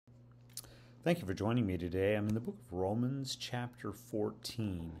Thank you for joining me today. I'm in the book of Romans, chapter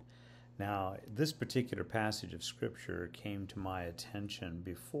 14. Now, this particular passage of Scripture came to my attention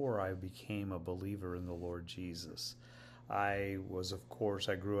before I became a believer in the Lord Jesus. I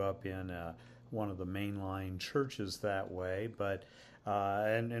grew up in one of the mainline churches that way, but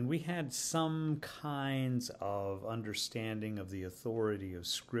and we had some kinds of understanding of the authority of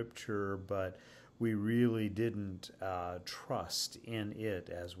Scripture, but we really didn't trust in it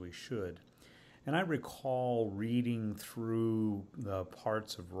as we should. And I recall reading through the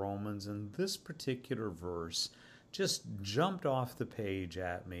parts of Romans, and this particular verse just jumped off the page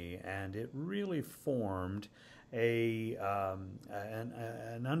at me, and it really formed an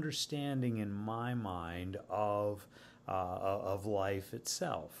understanding in my mind of life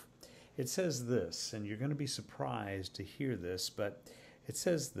itself. It says this, and you're going to be surprised to hear this, but it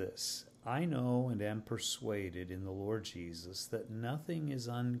says this: I know and am persuaded in the Lord Jesus that nothing is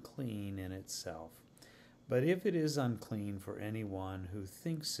unclean in itself. But if it is unclean for anyone who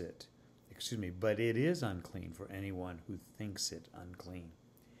thinks it, but it is unclean for anyone who thinks it unclean.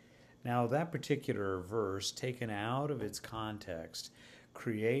 Now, that particular verse, taken out of its context,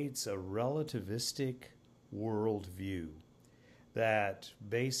 creates a relativistic worldview that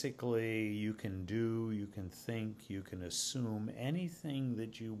basically you can do, you can think, you can assume anything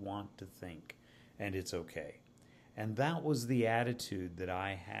that you want to think, and it's okay. And that was the attitude that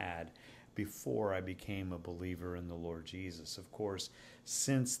I had before I became a believer in the Lord Jesus. Of course,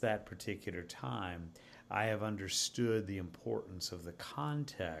 since that particular time, I have understood the importance of the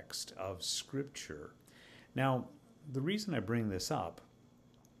context of Scripture. Now, the reason I bring this up,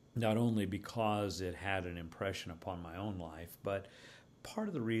 not only because it had an impression upon my own life, but part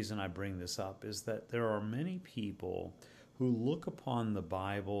of the reason I bring this up is that there are many people who look upon the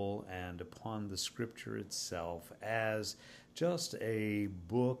Bible and upon the Scripture itself as just a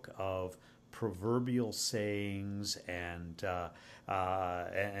book of proverbial sayings and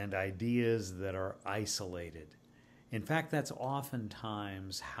ideas that are isolated. In fact, that's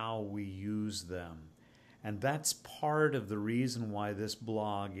oftentimes how we use them. And that's part of the reason why this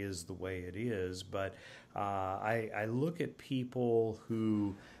blog is the way it is. But I look at people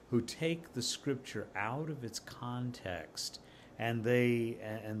who take the Scripture out of its context, and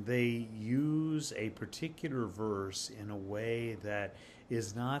they use a particular verse in a way that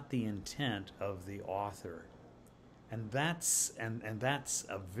is not the intent of the author. And that's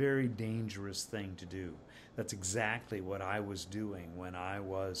a very dangerous thing to do. That's exactly what I was doing when I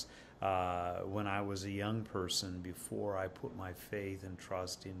was a young person before I put my faith and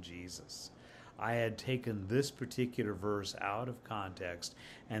trust in Jesus. I had taken this particular verse out of context,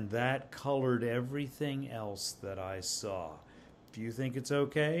 and that colored everything else that I saw. If you think it's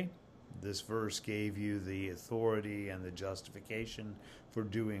okay, this verse gave you the authority and the justification for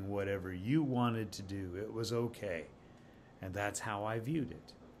doing whatever you wanted to do. It was okay. And that's how I viewed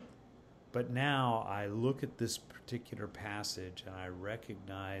it. But now I look at this particular passage and I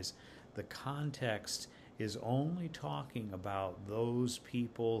recognize the context is only talking about those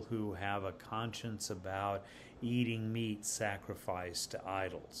people who have a conscience about eating meat sacrificed to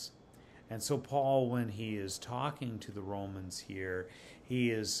idols. And so Paul, when he is talking to the Romans here, he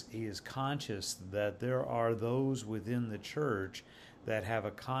is conscious that there are those within the church that have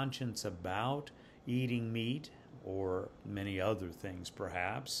a conscience about eating meat, or many other things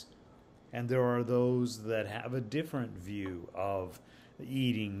perhaps, and there are those that have a different view of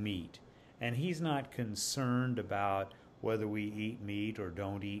eating meat. And he's not concerned about whether we eat meat or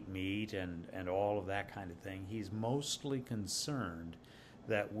don't eat meat and all of that kind of thing. He's mostly concerned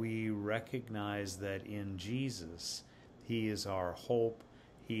that we recognize that in Jesus, He is our hope,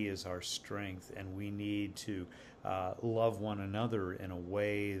 He is our strength, and we need to love one another in a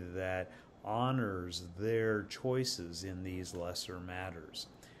way that honors their choices in these lesser matters.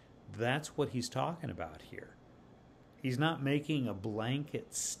 That's what he's talking about here. He's not making a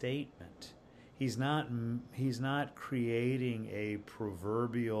blanket statement. He's not creating a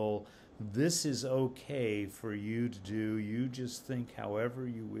proverbial, this is okay for you to do, you just think however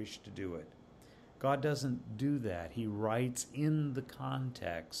you wish to do it. God doesn't do that. He writes in the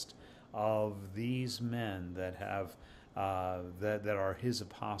context of these men that have that are his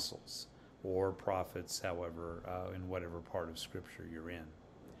apostles or prophets, however, in whatever part of Scripture you're in.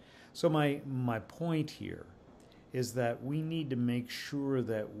 So my point here is that we need to make sure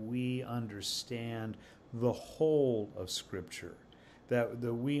that we understand the whole of Scripture, that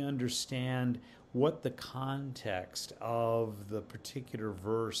we understand what the context of the particular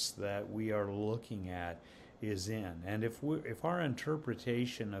verse that we are looking at is in. And if our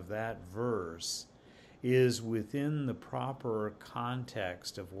interpretation of that verse is within the proper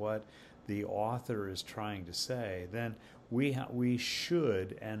context of what the author is trying to say, then we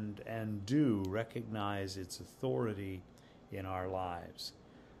should and do recognize its authority in our lives.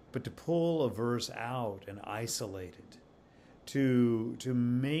 But to pull a verse out and isolate it, to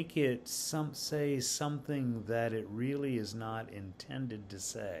make it say something that it really is not intended to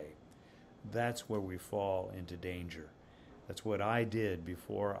say, that's where we fall into danger. That's what I did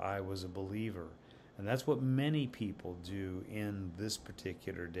before I was a believer. And that's what many people do in this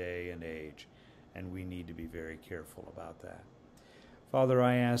particular day and age. And we need to be very careful about that. Father,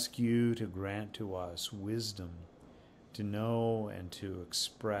 I ask you to grant to us wisdom to know and to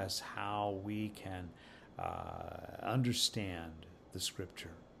express how we can understand the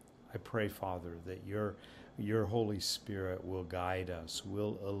Scripture. I pray, Father, that your Holy Spirit will guide us,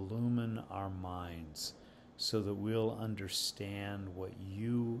 will illumine our minds, so that we'll understand what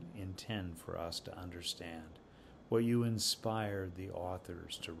you intend for us to understand, what you inspired the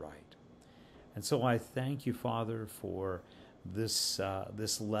authors to write. And so I thank you, Father, for this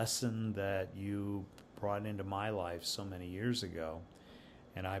lesson that you brought into my life so many years ago.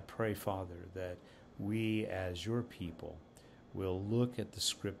 And I pray, Father, that we as your people will look at the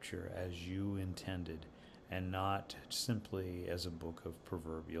Scripture as you intended and not simply as a book of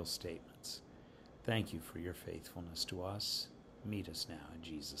proverbial statements. Thank you for your faithfulness to us. Meet us now in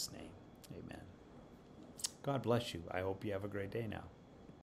Jesus' name. Amen. God bless you. I hope you have a great day now.